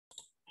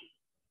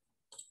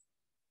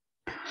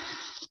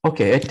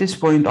Okay, at this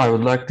point, I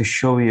would like to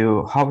show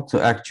you how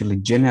to actually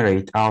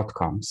generate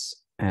outcomes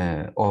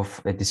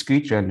of a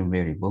discrete random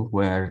variable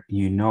where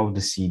you know the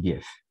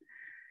CDF.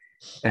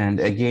 And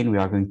again, we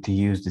are going to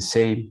use the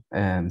same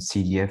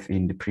CDF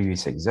in the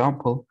previous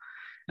example.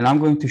 And I'm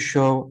going to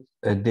show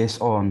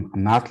this on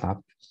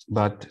Matlab,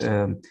 but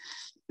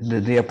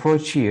the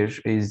approach here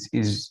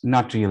is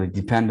not really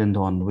dependent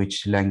on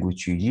which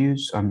language you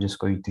use. I'm just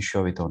going to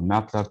show it on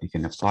Matlab. You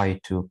can apply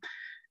it to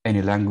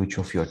any language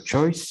of your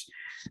choice.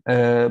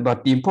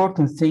 But the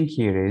important thing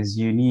here is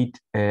you need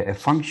a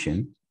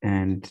function,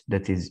 and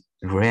that is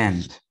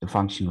rand, the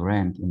function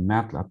rand in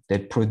Matlab,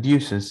 that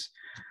produces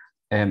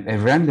a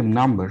random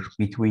number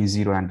between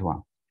 0 and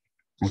 1.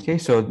 Okay,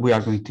 so we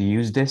are going to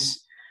use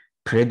this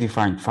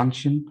predefined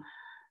function,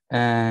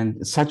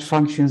 and such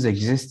functions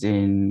exist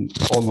in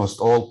almost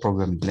all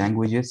programming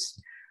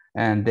languages,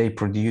 and they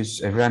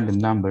produce a random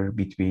number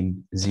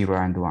between 0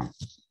 and 1.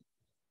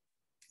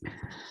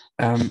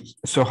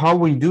 So how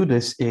we do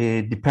this,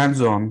 it depends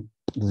on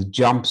the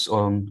jumps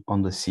on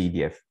the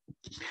CDF.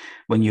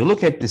 When you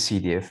look at the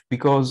CDF,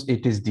 because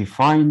it is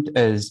defined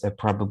as a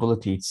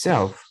probability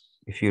itself,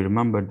 if you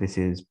remember, this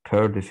is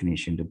per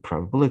definition, the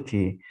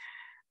probability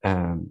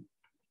that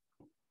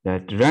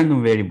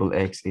random variable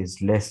x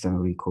is less than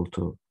or equal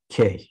to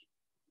k,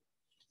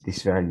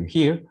 this value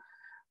here.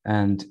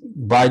 And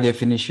by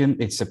definition,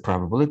 it's a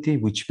probability,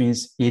 which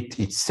means it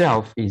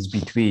itself is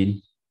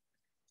between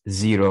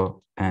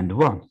 0 and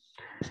 1.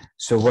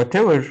 So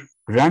whatever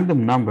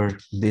random number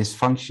this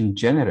function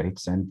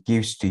generates and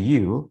gives to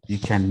you, you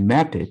can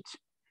map it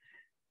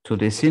to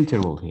this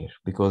interval here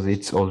because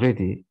it's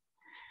already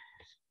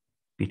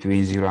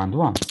between 0 and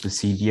 1. The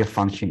CDF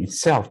function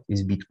itself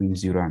is between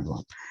 0 and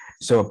 1.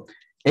 So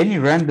any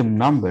random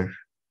number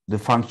the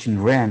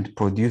function rand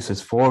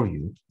produces for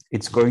you,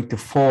 it's going to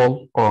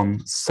fall on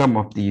some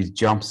of these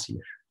jumps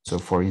here. So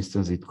for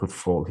instance, it could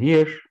fall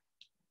here,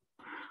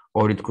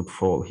 or it could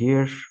fall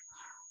here,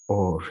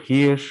 or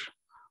here,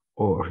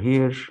 or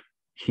here,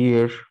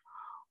 here,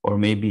 or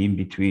maybe in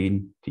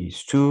between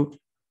these two,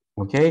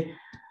 okay?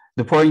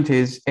 The point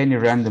is any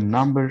random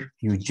number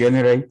you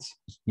generate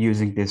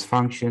using this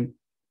function,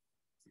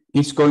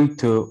 it's going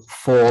to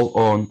fall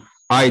on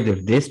either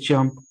this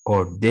jump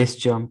or this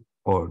jump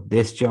or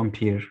this jump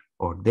here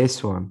or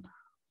this one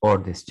or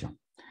this jump.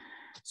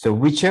 So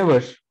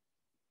whichever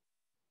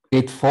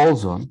it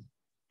falls on,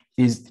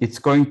 it's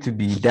going to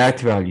be that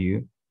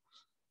value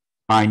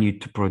I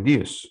need to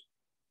produce.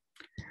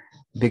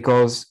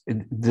 Because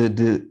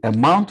the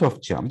amount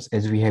of jumps,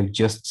 as we have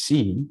just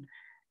seen,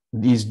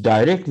 is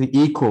directly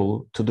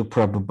equal to the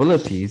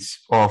probabilities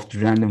of the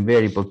random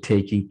variable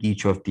taking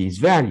each of these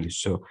values.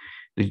 So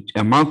the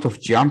amount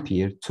of jump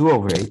here, 2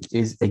 over 8,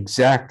 is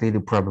exactly the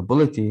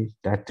probability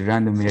that the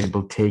random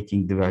variable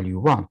taking the value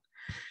 1.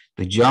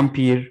 The jump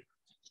here,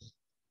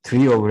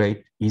 3 over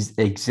 8, is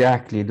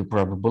exactly the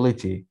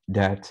probability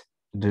that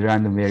the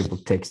random variable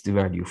takes the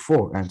value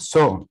 4, and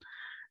so on.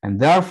 And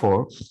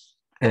therefore,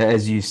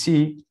 as you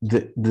see,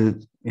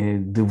 the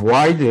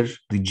wider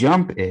the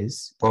jump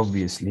is,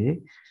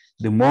 obviously,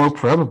 the more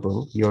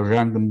probable your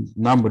random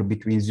number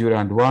between 0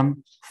 and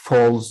 1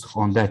 falls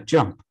on that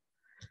jump.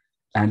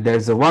 And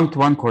there's a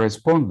one-to-one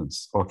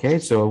correspondence, okay?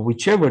 So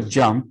whichever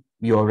jump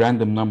your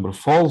random number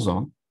falls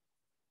on,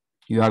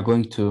 you are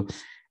going to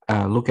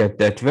look at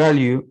that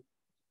value,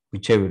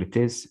 whichever it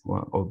is,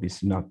 well,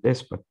 obviously not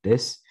this, but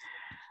this,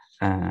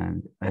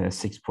 and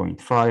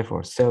 6.5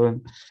 or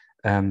 7,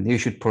 you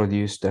should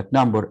produce that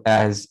number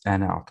as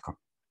an outcome.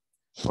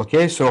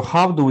 Okay, so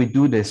how do we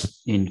do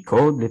this in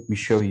code? Let me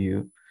show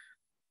you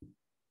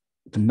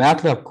the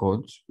MATLAB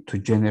code to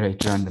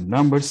generate random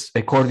numbers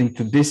according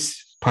to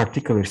this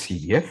particular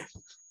CDF.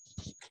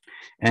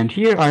 And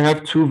here I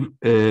have two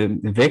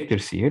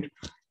vectors here.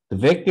 The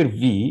vector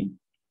V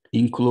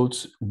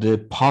includes the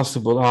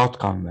possible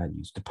outcome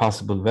values, the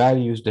possible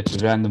values that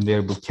the random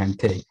variable can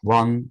take,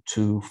 1,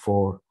 2,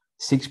 4,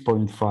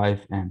 6.5,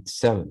 and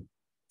 7.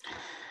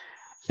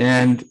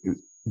 And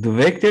the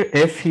vector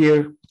F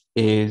here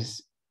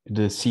is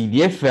the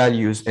CDF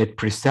values at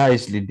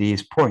precisely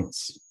these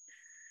points.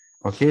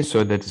 Okay,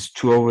 so that is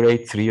 2 over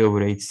 8, 3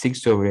 over 8,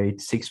 6 over 8,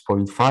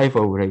 6.5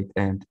 over 8,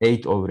 and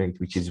 8 over 8,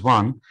 which is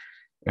 1,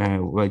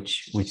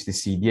 which the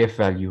CDF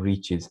value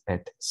reaches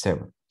at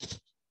 7.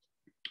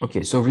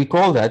 Okay, so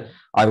recall that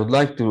I would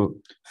like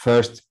to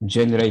first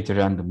generate a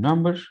random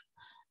number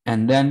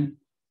and then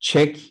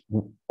check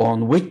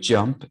on which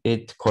jump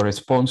it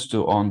corresponds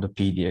to on the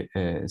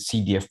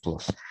CDF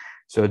plot.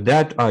 So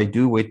that I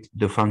do with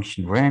the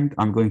function rand.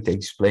 I'm going to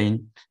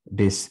explain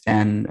this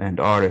n and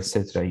r,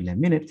 etc. in a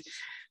minute.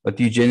 But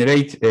you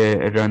generate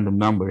a random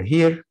number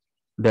here,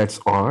 that's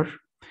r,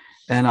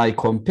 and I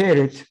compare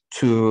it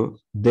to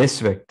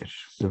this vector,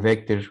 the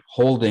vector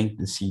holding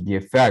the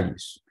CDF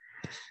values.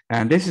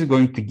 And this is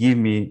going to give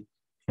me,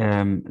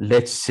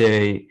 let's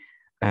say,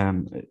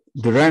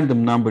 the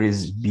random number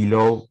is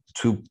below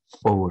 2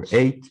 over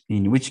 8,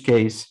 in which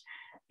case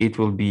it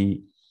will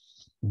be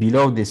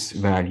below this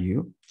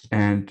value.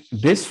 And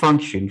this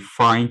function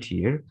find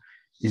here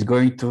is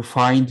going to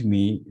find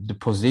me the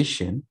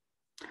position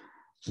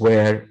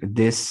where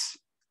this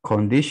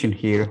condition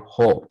here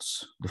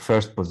holds, the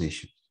first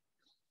position.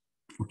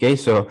 Okay,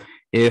 so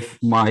if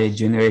my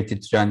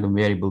generated random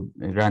variable,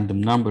 random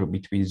number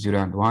between 0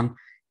 and 1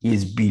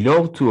 is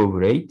below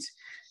 2/8,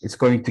 it's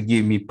going to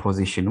give me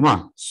position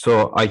 1.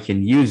 So I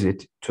can use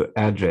it to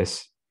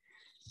address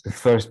the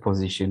first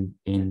position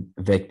in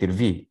vector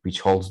V, which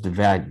holds the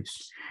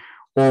values.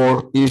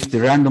 Or if the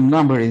random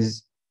number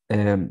is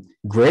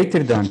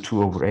greater than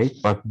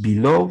 2/8, but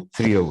below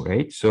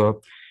 3/8,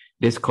 so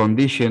this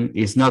condition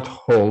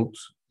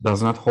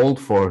does not hold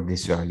for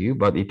this value,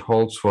 but it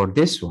holds for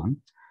this one.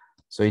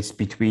 So it's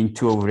between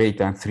 2/8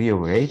 and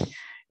 3/8.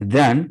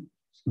 Then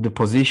the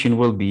position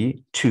will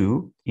be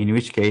 2, in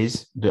which case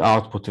the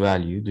output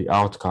value, the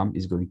outcome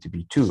is going to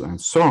be 2, and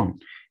so on.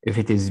 If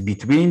it is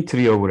between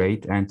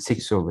 3/8 and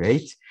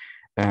 6/8,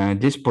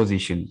 this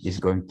position is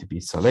going to be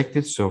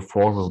selected. So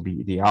 4 will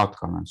be the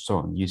outcome, and so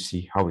on. You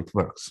see how it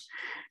works.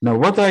 Now,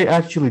 what I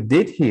actually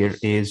did here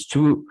is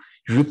to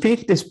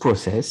repeat this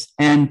process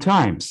n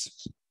times.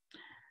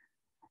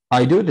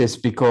 I do this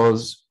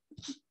because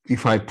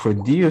if I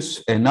produce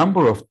a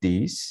number of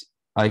these,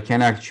 I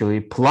can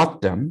actually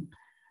plot them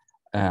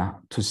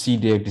to see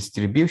their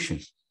distribution.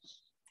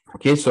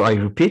 Okay, so I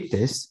repeat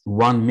this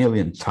 1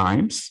 million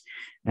times,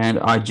 and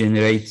I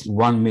generate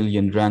 1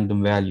 million random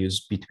values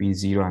between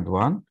 0 and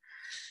 1.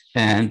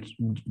 And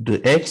the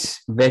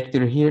x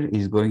vector here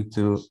is going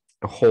to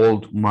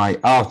hold my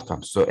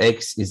outcome. So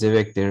x is a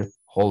vector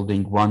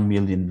holding 1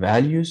 million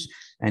values,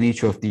 and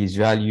each of these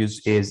values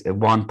is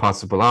one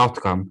possible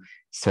outcome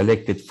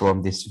selected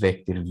from this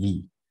vector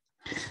V.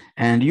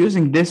 And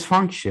using this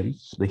function,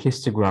 the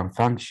histogram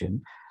function,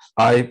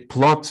 I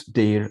plot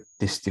their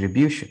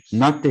distribution,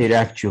 not their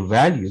actual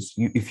values.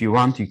 If you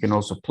want, you can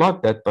also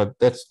plot that, but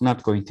that's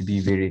not going to be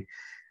very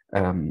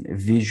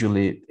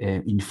visually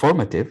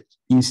informative.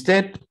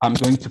 Instead, I'm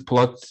going to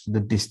plot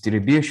the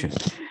distribution.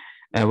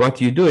 What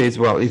you do is,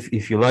 well,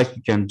 if you like,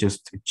 you can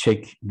just check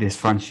this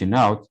function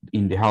out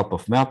in the help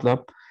of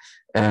Matlab.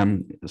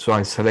 So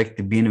I select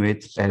the bin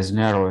width as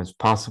narrow as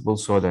possible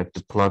so that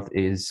the plot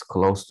is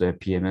close to a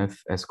PMF,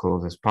 as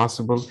close as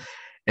possible.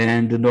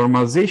 And the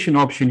normalization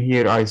option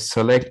here, I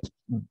select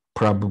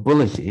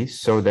probability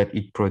so that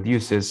it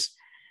produces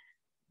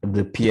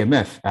the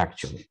PMF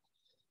actually.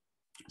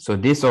 So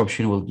this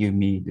option will give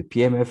me the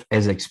PMF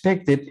as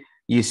expected.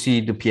 You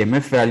see the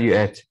PMF value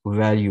at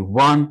value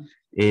 1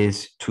 is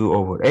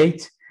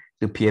 2/8.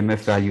 The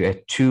PMF value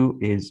at 2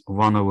 is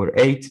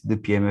 1/8. The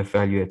PMF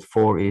value at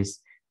 4 is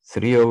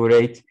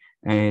 3/8,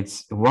 and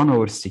it's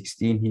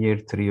 1/16 here,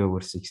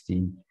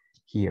 3/16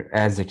 here,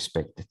 as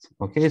expected.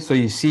 Okay, so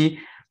you see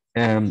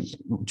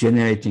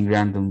generating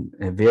random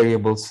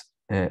variables,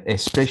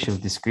 especially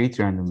discrete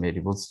random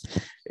variables,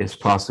 is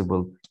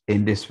possible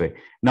in this way.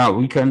 Now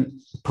we can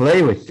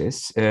play with this,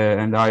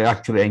 and I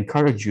actually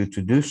encourage you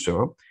to do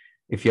so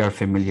if you are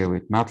familiar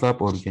with Matlab,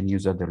 or you can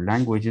use other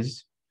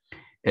languages.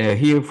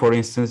 Here, for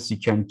instance, you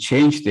can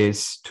change this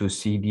to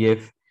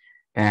CDF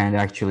and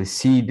actually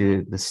see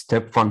the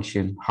step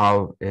function, how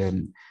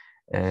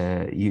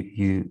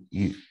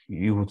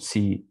you would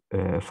see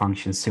a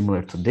function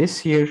similar to this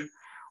here.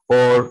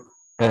 Or,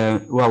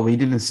 well, we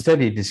didn't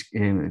study this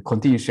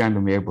continuous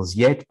random variables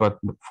yet, but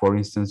for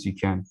instance, you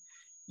can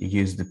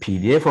use the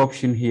PDF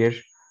option here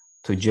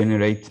to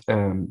generate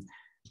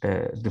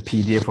the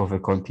PDF of a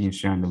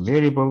continuous random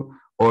variable,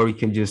 or you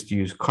can just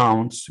use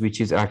counts, which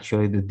is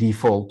actually the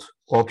default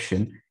option.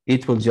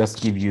 It will just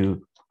give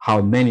you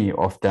how many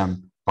of them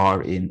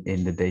are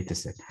in the data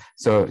set.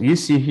 So you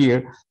see here,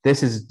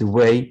 this is the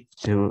way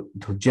to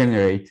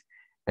generate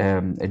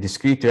a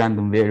discrete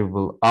random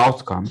variable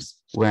outcomes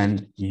when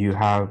you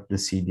have the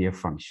CDF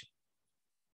function.